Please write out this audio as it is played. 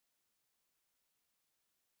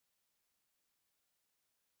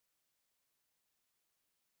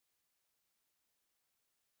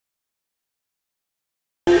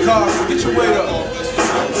Garci, get your weight up.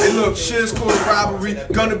 Hey look, shit's called robbery,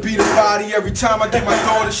 gonna be the body. Every time I get my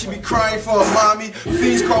daughter, she be crying for her mommy.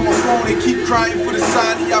 Fiends call my phone, they keep crying for the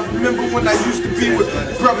Sonny. I remember when I used to be with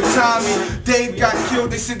brother Tommy. Dave got killed,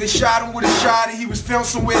 they said they shot him with a shotty. He was found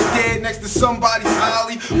somewhere dead next to somebody's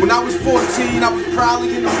alley. When I was 14, I was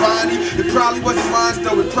probably in the body. It probably wasn't mine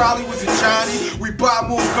though, it probably was a Johnny. We buy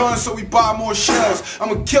more guns, so we buy more shells.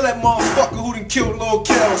 I'ma kill that motherfucker who done killed Lil'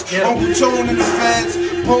 Kells. Uncle Tone in the fence,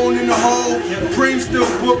 Bone in the hole, Preem still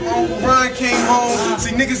booked, Uncle Ryan came home.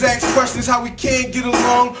 See, niggas ask questions how we can't get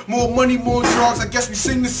along. More money, more drugs, I guess we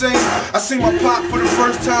sing the same. I seen my pop for the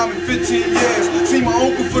first time in 15 years. Seen my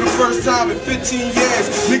uncle for the first time in 15 years.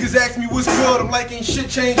 Niggas ask me what's good, I'm like, ain't shit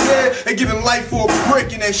changed there. They giving life for a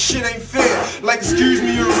brick and that shit ain't fair. Like, excuse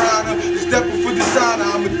me, Your Honor, stepping for designer.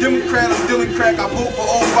 I'm a Democrat, I'm dealing crack, I vote for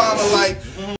Obama like...